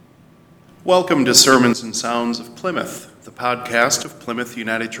Welcome to Sermons and Sounds of Plymouth, the podcast of Plymouth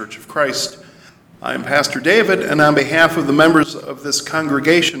United Church of Christ. I'm Pastor David, and on behalf of the members of this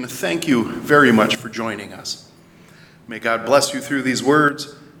congregation, thank you very much for joining us. May God bless you through these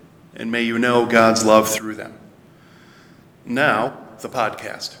words, and may you know God's love through them. Now, the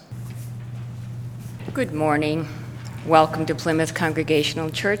podcast. Good morning. Welcome to Plymouth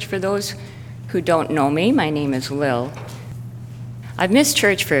Congregational Church. For those who don't know me, my name is Lil. I've missed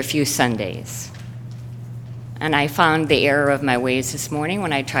church for a few Sundays, and I found the error of my ways this morning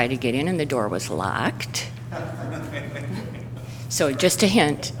when I tried to get in and the door was locked. So just a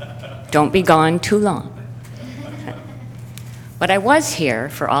hint, don't be gone too long. But I was here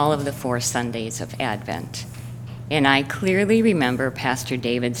for all of the 4 Sundays of Advent, and I clearly remember Pastor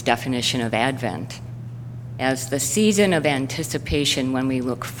David's definition of Advent as the season of anticipation when we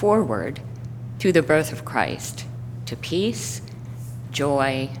look forward to the birth of Christ, to peace,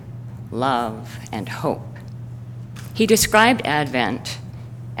 joy, love, and hope. He described Advent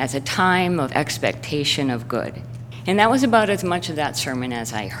as a time of expectation of good. And that was about as much of that sermon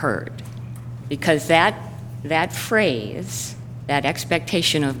as I heard, because that phrase, that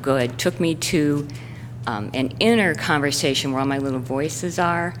expectation of good, took me to an inner conversation where all my little voices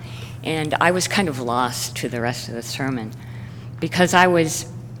are, and I was kind of lost to the rest of the sermon, because I was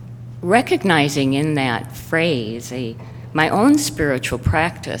recognizing in that phrase my own spiritual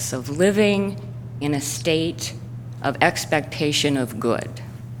practice of living in a state of expectation of good,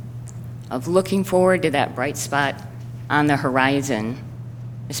 of looking forward to that bright spot on the horizon,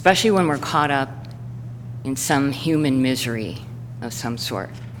 especially when we're caught up in some human misery of some sort.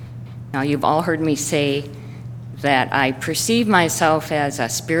 Now, you've all heard me say that I perceive myself as a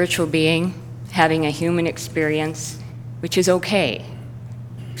spiritual being having a human experience, which is okay,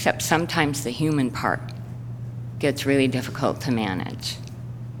 except sometimes the human part gets really difficult to manage.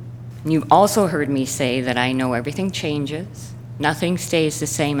 And you've also heard me say that I know everything changes, nothing stays the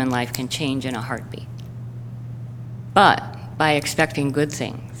same, and life can change in a heartbeat. But by expecting good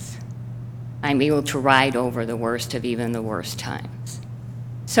things, I'm able to ride over the worst of even the worst times.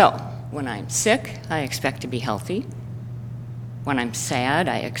 So, when I'm sick, I expect to be healthy. When I'm sad,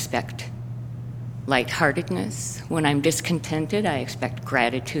 I expect lightheartedness. When I'm discontented, I expect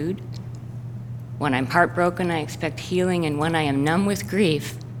gratitude. When I'm heartbroken, I expect healing, and when I am numb with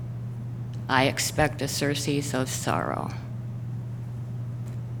grief, I expect a surcease of sorrow.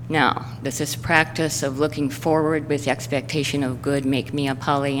 Now, does this practice of looking forward with the expectation of good make me a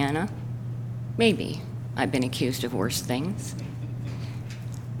Pollyanna? Maybe. I've been accused of worse things.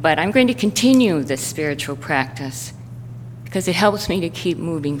 But I'm going to continue this spiritual practice because it helps me to keep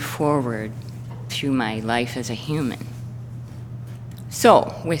moving forward through my life as a human.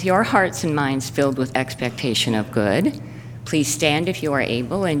 So, with your hearts and minds filled with expectation of good, please stand if you are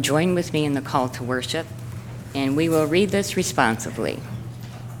able and join with me in the call to worship, and we will read this responsively.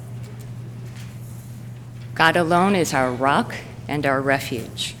 God alone is our rock and our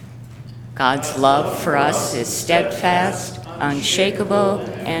refuge. God's love for us is steadfast, unshakable,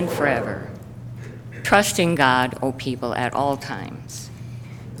 and forever. Trust in God, O people, at all times.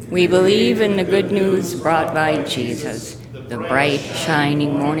 We believe in the good news brought by Jesus, the bright,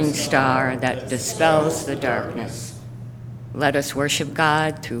 shining morning star that dispels the darkness. Let us worship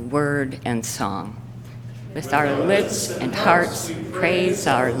God through word and song. With our lips and hearts, praise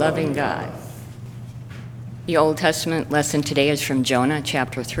our loving God. The Old Testament lesson today is from Jonah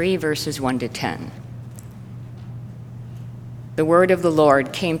chapter 3, verses 1 to 10. The word of the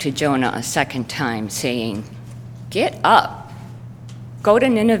Lord came to Jonah a second time, saying, "Get up, go to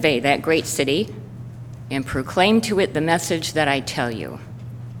Nineveh, that great city, and proclaim to it the message that I tell you."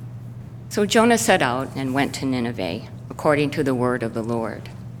 So Jonah set out and went to Nineveh, according to the word of the Lord.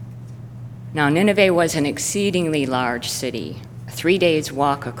 Now Nineveh was an exceedingly large city, a 3 days'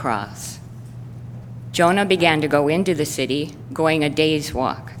 walk across. Jonah began to go into the city, going a day's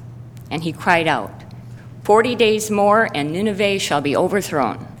walk, and he cried out, 40 days more, and Nineveh shall be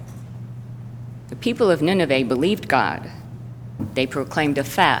overthrown." The people of Nineveh believed God. They proclaimed a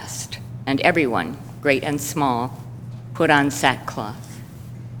fast, and everyone, great and small, put on sackcloth.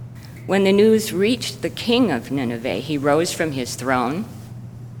 When the news reached the king of Nineveh, he rose from his throne,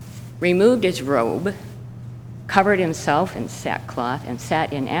 removed his robe, covered himself in sackcloth, and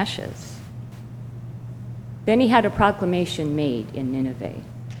sat in ashes. Then he had a proclamation made in Nineveh.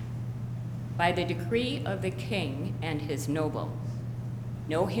 By the decree of the king and his nobles,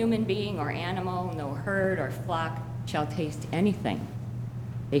 no human being or animal, no herd or flock shall taste anything.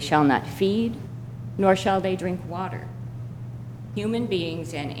 They shall not feed, nor shall they drink water. Human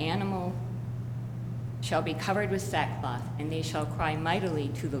beings and animal shall be covered with sackcloth, and they shall cry mightily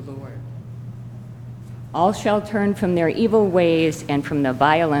to the Lord. All shall turn from their evil ways and from the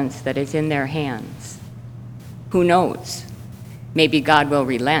violence that is in their hands. Who knows? Maybe God will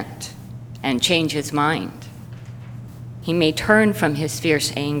relent and change his mind. He may turn from his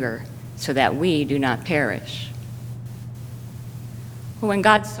fierce anger so that we do not perish. When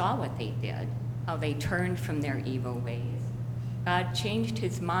God saw what they did, how they turned from their evil ways, God changed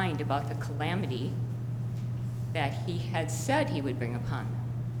his mind about the calamity that he had said he would bring upon them,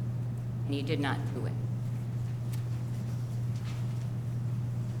 and he did not do it.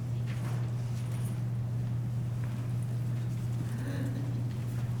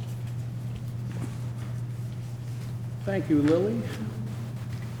 Thank you, Lily.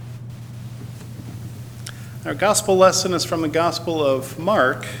 Our gospel lesson is from the Gospel of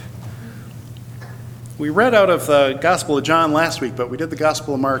Mark. We read out of the Gospel of John last week, but we did the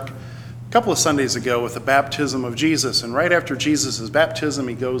Gospel of Mark a couple of Sundays ago with the baptism of Jesus. And right after Jesus' baptism,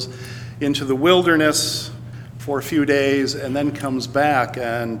 he goes into the wilderness for a few days and then comes back.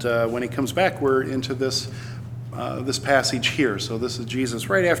 And when he comes back, we're into this passage here. So this is Jesus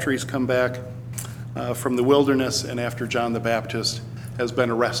right after he's come back from the wilderness and after John the Baptist has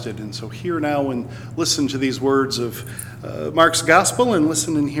been arrested. And so hear now and listen to these words of Mark's gospel and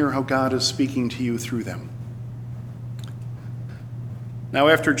listen and hear how God is speaking to you through them. Now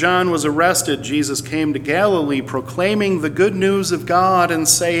after John was arrested, Jesus came to Galilee proclaiming the good news of God and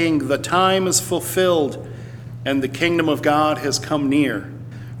saying, "The time is fulfilled and the kingdom of God has come near.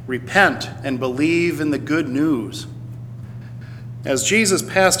 Repent and believe in the good news." As Jesus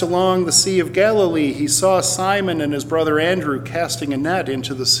passed along the Sea of Galilee, he saw Simon and his brother Andrew casting a net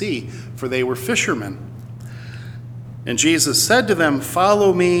into the sea, for they were fishermen. And Jesus said to them,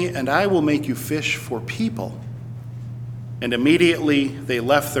 "Follow me, and I will make you fish for people." And immediately they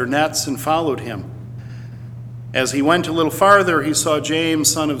left their nets and followed him. As he went a little farther, he saw James,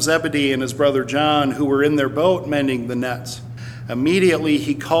 son of Zebedee, and his brother John, who were in their boat mending the nets. Immediately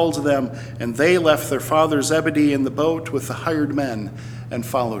he called to them, and they left their father Zebedee in the boat with the hired men and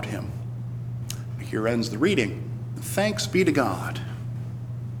followed him. Here ends the reading. Thanks be to God.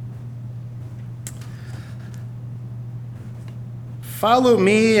 Follow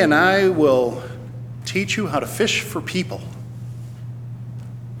me, and I will teach you how to fish for people.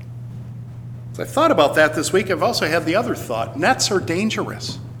 As I thought about that this week, I've also had the other thought. Nets are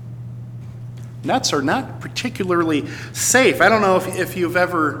dangerous. Nets are not particularly safe. I don't know if you've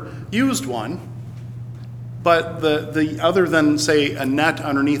ever used one, but the other than, say, a net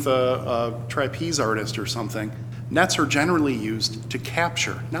underneath a trapeze artist or something, nets are generally used to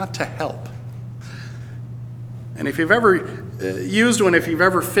capture, not to help. And if you've ever used one, if you've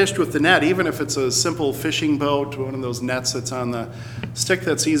ever fished with the net, even if it's a simple fishing boat, one of those nets that's on the stick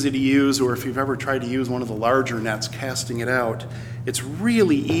that's easy to use, or if you've ever tried to use one of the larger nets, casting it out, it's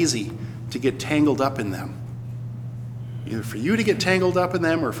really easy to get tangled up in them. Either for you to get tangled up in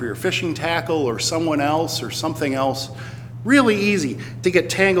them or for your fishing tackle or someone else or something else. Really easy to get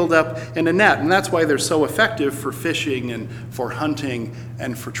tangled up in a net. And that's why they're so effective for fishing and for hunting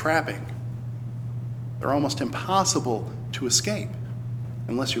and for trapping. They're almost impossible to escape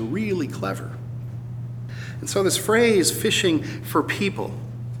unless you're really clever. And so this phrase, fishing for people,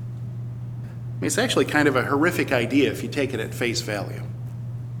 it's actually kind of a horrific idea if you take it at face value.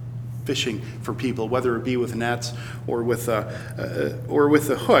 Fishing for people, whether it be with nets or with a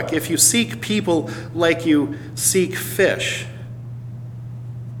hook. If you seek people like you seek fish,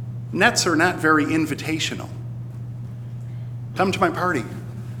 nets are not very invitational. Come to my party.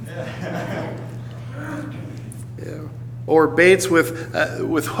 Yeah. Or baits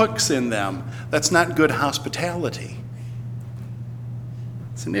with hooks in them. That's not good hospitality.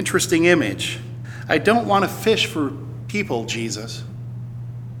 It's an interesting image. I don't want to fish for people, Jesus.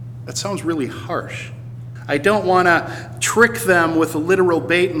 That sounds really harsh. I don't want to trick them with a literal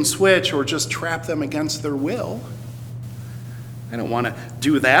bait and switch or just trap them against their will. I don't want to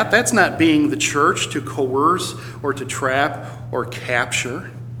do that. That's not being the church, to coerce or to trap or capture.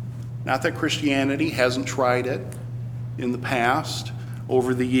 Not that Christianity hasn't tried it in the past,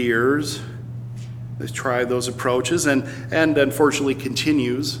 over the years. They've tried those approaches and unfortunately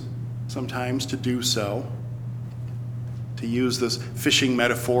continues sometimes to do so. To use this fishing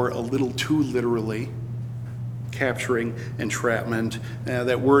metaphor a little too literally, capturing entrapment.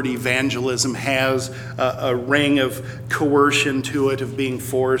 That word evangelism has a ring of coercion to it, of being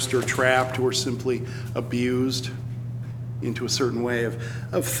forced or trapped or simply abused into a certain way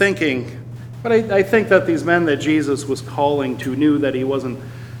of thinking. But I think that these men that Jesus was calling to knew that he wasn't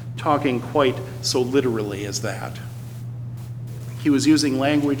talking quite so literally as that. He was using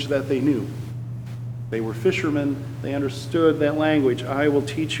language that they knew. They were fishermen. They understood that language. I will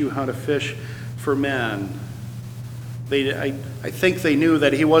teach you how to fish for men. I think they knew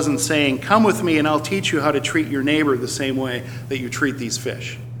that he wasn't saying, come with me and I'll teach you how to treat your neighbor the same way that you treat these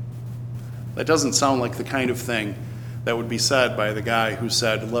fish. That doesn't sound like the kind of thing that would be said by the guy who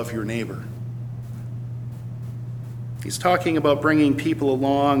said, love your neighbor. He's talking about bringing people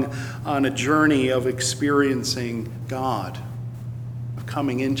along on a journey of experiencing God, of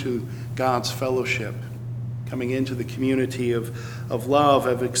coming into God's fellowship, coming into the community of love,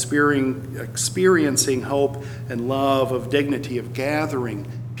 of experiencing hope and love, of dignity, of gathering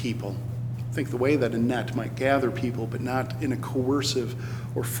people. I think the way that a net might gather people, but not in a coercive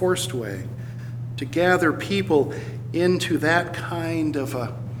or forced way. To gather people into that kind of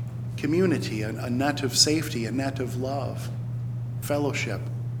a community, a net of safety, a net of love, fellowship,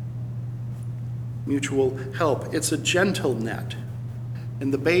 mutual help. It's a gentle net,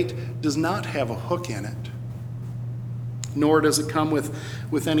 and the bait does not have a hook in it, nor does it come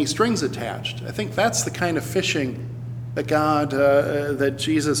with any strings attached. I think that's the kind of fishing that that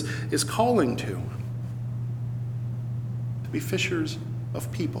Jesus is calling to be fishers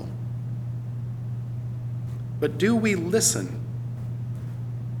of people. But do we listen?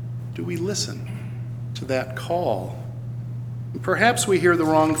 Do we listen to that call? Perhaps we hear the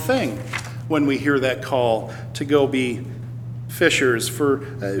wrong thing when we hear that call to go be fishers. For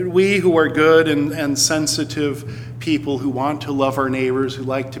we who are good and sensitive people who want to love our neighbors, who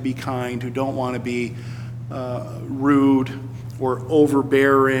like to be kind, who don't want to be rude or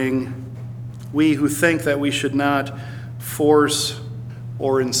overbearing, we who think that we should not force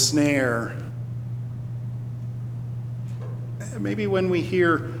or ensnare. Maybe when we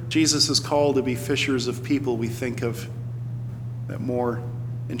hear Jesus' call to be fishers of people, we think of that more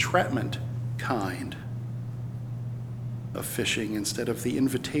entrapment kind of fishing instead of the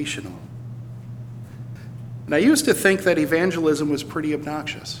invitational. And I used to think that evangelism was pretty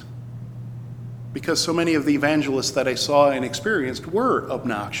obnoxious, because so many of the evangelists that I saw and experienced were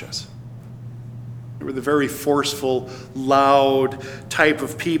obnoxious. They were the very forceful, loud type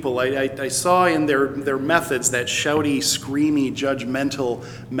of people. I saw in their methods that shouty, screamy, judgmental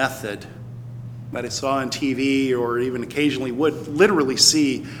method that I saw on TV, or even occasionally would literally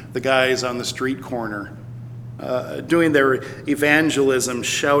see the guys on the street corner doing their evangelism,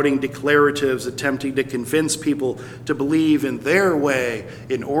 shouting declaratives, attempting to convince people to believe in their way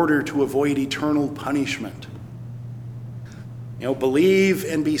in order to avoid eternal punishment. Believe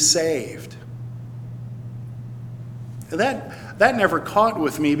and be saved. That never caught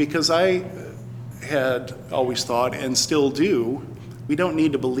with me, because I had always thought, and still do, we don't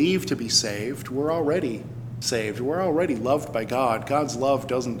need to believe to be saved. We're already saved. We're already loved by God. God's love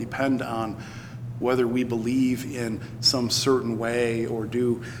doesn't depend on whether we believe in some certain way or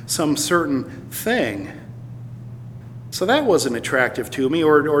do some certain thing. So that wasn't attractive to me,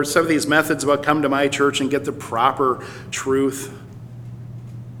 or some of these methods about come to my church and get the proper truth.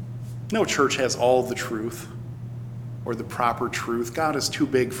 No church has all the truth or the proper truth. God is too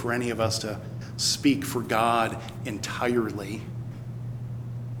big for any of us to speak for God entirely.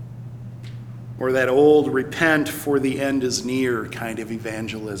 Or that old repent for the end is near kind of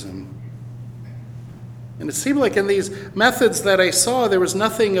evangelism. And it seemed like in these methods that I saw, there was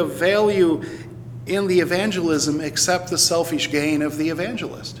nothing of value in the evangelism except the selfish gain of the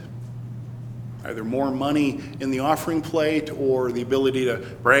evangelist. Either more money in the offering plate, or the ability to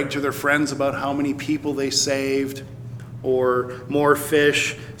brag to their friends about how many people they saved, or more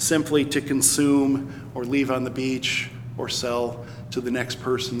fish simply to consume or leave on the beach or sell to the next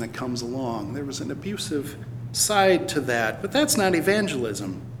person that comes along. There was an abusive side to that, but that's not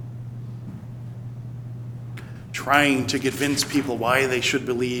evangelism. Trying to convince people why they should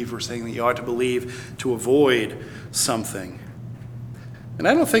believe, or saying that you ought to believe to avoid something. And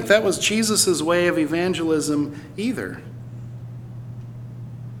I don't think that was Jesus' way of evangelism either.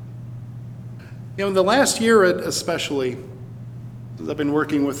 In the last year especially, as I've been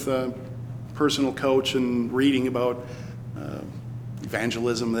working with a personal coach and reading about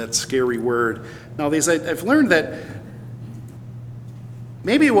evangelism, that scary word. Now, I've learned that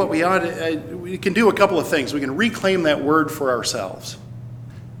maybe what we can do a couple of things. We can reclaim that word for ourselves,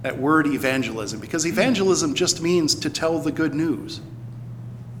 that word evangelism, because evangelism just means to tell the good news,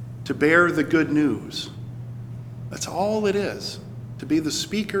 to bear the good news. That's all it is, to be the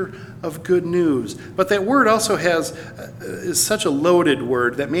speaker of good news. But that word also is such a loaded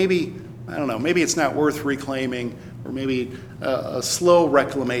word that maybe it's not worth reclaiming, or maybe a slow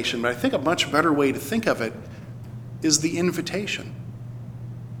reclamation. But I think a much better way to think of it is the invitation.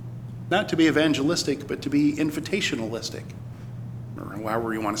 Not to be evangelistic, but to be invitationalistic, or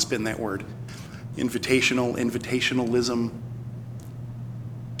however you want to spin that word. Invitationalism,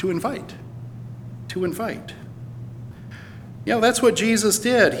 to invite. to invite. That's what Jesus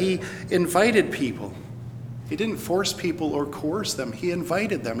did. He invited people. He didn't force people or coerce them. He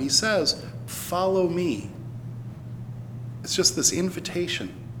invited them. He says, "Follow me." It's just this invitation.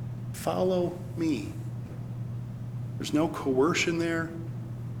 Follow me. There's no coercion there.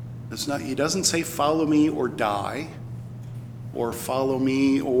 He doesn't say, "Follow me or die," or "Follow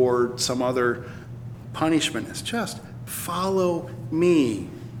me or some other punishment." It's just, "Follow me."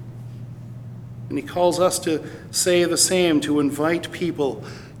 And he calls us to say the same, to invite people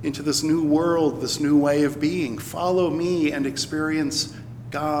into this new world, this new way of being. Follow me and experience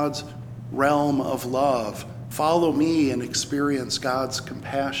God's realm of love. Follow me and experience God's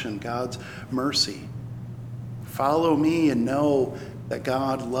compassion, God's mercy. Follow me and know that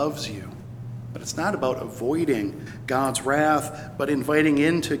God loves you. But it's not about avoiding God's wrath, but inviting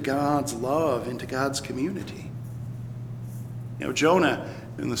into God's love, into God's community. Jonah,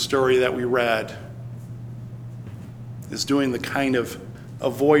 in the story that we read, is doing the kind of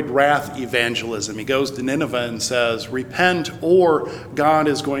avoid wrath evangelism. He goes to Nineveh and says, "Repent or God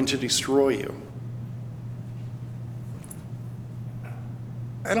is going to destroy you."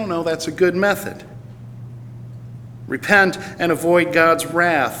 I don't know that's a good method. Repent and avoid God's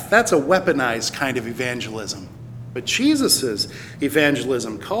wrath. That's a weaponized kind of evangelism. But Jesus'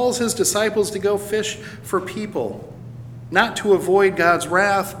 evangelism calls his disciples to go fish for people, not to avoid God's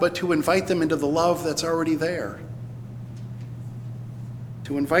wrath, but to invite them into the love that's already there.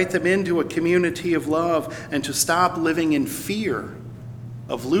 To invite them into a community of love and to stop living in fear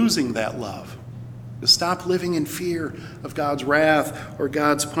of losing that love. To stop living in fear of God's wrath or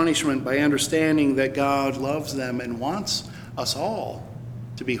God's punishment by understanding that God loves them and wants us all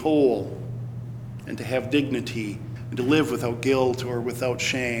to be whole and to have dignity and to live without guilt or without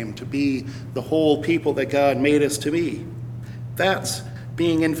shame, to be the whole people that God made us to be. That's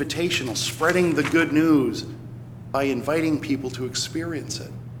being invitational, spreading the good news by inviting people to experience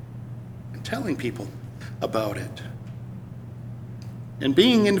it and telling people about it. And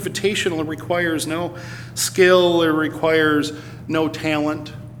being invitational requires no skill, it requires no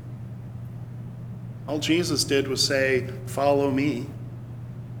talent. All Jesus did was say, "Follow me."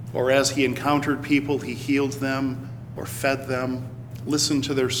 Or as he encountered people, he healed them or fed them, listened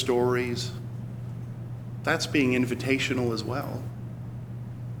to their stories. That's being invitational as well.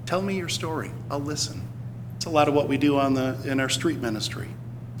 Tell me your story. I'll listen. It's a lot of what we do in our street ministry,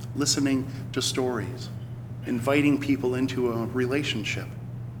 listening to stories, inviting people into a relationship.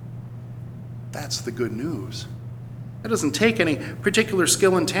 That's the good news. That doesn't take any particular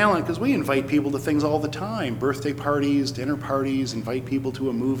skill and talent because we invite people to things all the time. Birthday parties, dinner parties, invite people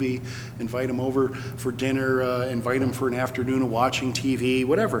to a movie, invite them over for dinner, invite them for an afternoon of watching TV,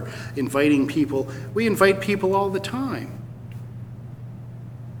 whatever. Inviting people. We invite people all the time.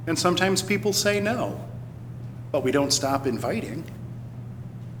 And sometimes people say no, but we don't stop inviting.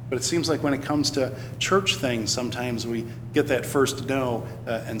 But it seems like when it comes to church things, sometimes we get that first no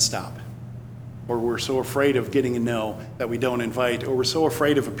and stop. Or we're so afraid of getting a no that we don't invite, or we're so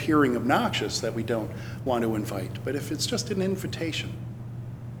afraid of appearing obnoxious that we don't want to invite. But if it's just an invitation,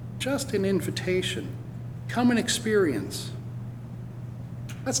 come and experience,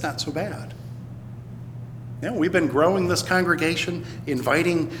 that's not so bad. We've been growing this congregation,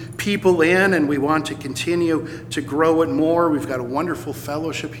 inviting people in, and we want to continue to grow it more. We've got a wonderful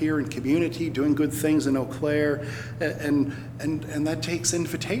fellowship here and community, doing good things in Eau Claire, and that takes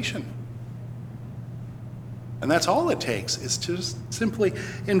invitation. And that's all it takes, is to just simply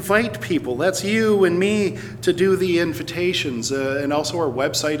invite people. That's you and me to do the invitations. And also our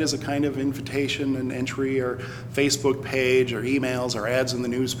website is a kind of invitation and entry, or Facebook page, or emails, or ads in the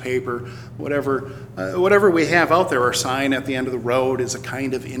newspaper, whatever we have out there. Our sign at the end of the road is a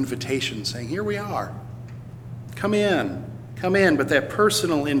kind of invitation saying, here we are. Come in. But that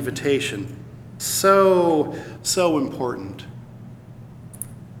personal invitation, so important.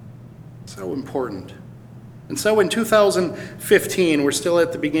 So important. And so in 2015, we're still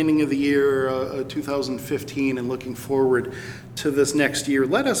at the beginning of the year, 2015, and looking forward to this next year.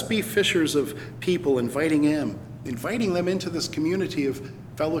 Let us be fishers of people, inviting them into this community of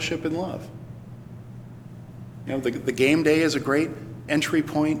fellowship and love. The game day is a great entry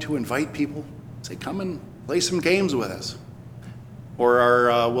point to invite people. Say, come and play some games with us. Or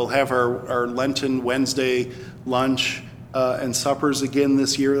we'll have our Lenten Wednesday lunch and suppers again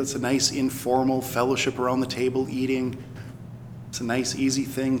this year. That's a nice informal fellowship around the table eating. It's a nice, easy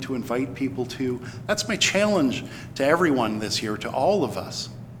thing to invite people to. That's my challenge to everyone this year, to all of us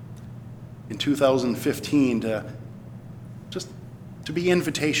in 2015, to be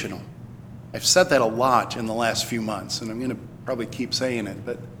invitational. I've said that a lot in the last few months, and I'm going to probably keep saying it,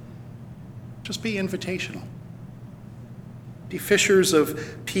 but Just be invitational. Be fishers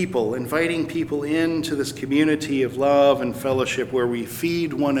of people, inviting people into this community of love and fellowship where we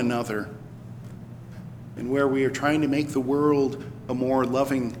feed one another and where we are trying to make the world a more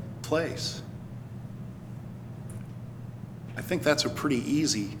loving place. I think that's a pretty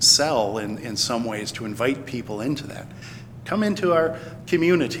easy sell in some ways, to invite people into that. Come into our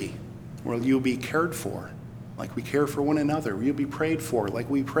community where you'll be cared for like we care for one another. You'll be prayed for like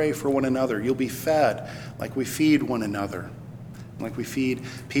we pray for one another. You'll be fed like we feed one another. Like we feed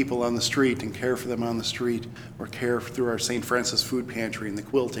people on the street and care for them on the street, or care through our St. Francis food pantry and the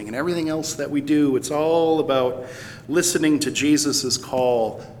quilting and everything else that we do. It's all about listening to Jesus'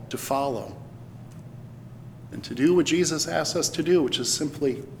 call to follow and to do what Jesus asks us to do, which is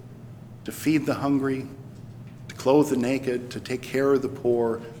simply to feed the hungry, to clothe the naked, to take care of the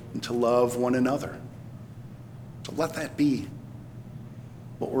poor, and to love one another. So let that be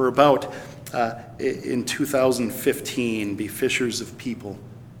what we're about in 2015. Be fishers of people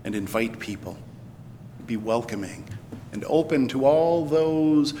and invite people. Be welcoming and open to all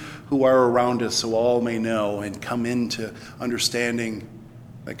those who are around us, so all may know and come into understanding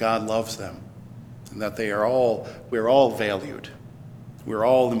that God loves them and that we're all valued. We're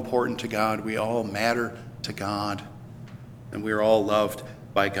all important to God. We all matter to God, and we're all loved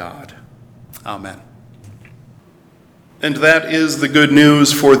by God. Amen. And that is the good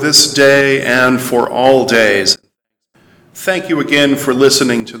news for this day and for all days. Thank you again for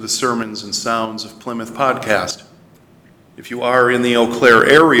listening to the Sermons and Sounds of Plymouth podcast. If you are in the Eau Claire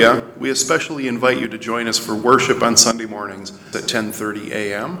area, we especially invite you to join us for worship on Sunday mornings at 10:30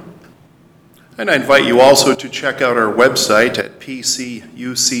 a.m. And I invite you also to check out our website at pcucc.com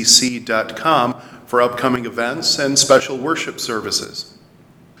for upcoming events and special worship services.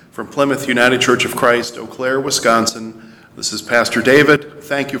 From Plymouth United Church of Christ, Eau Claire, Wisconsin, this is Pastor David.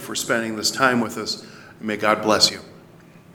 Thank you for spending this time with us, and may God bless you.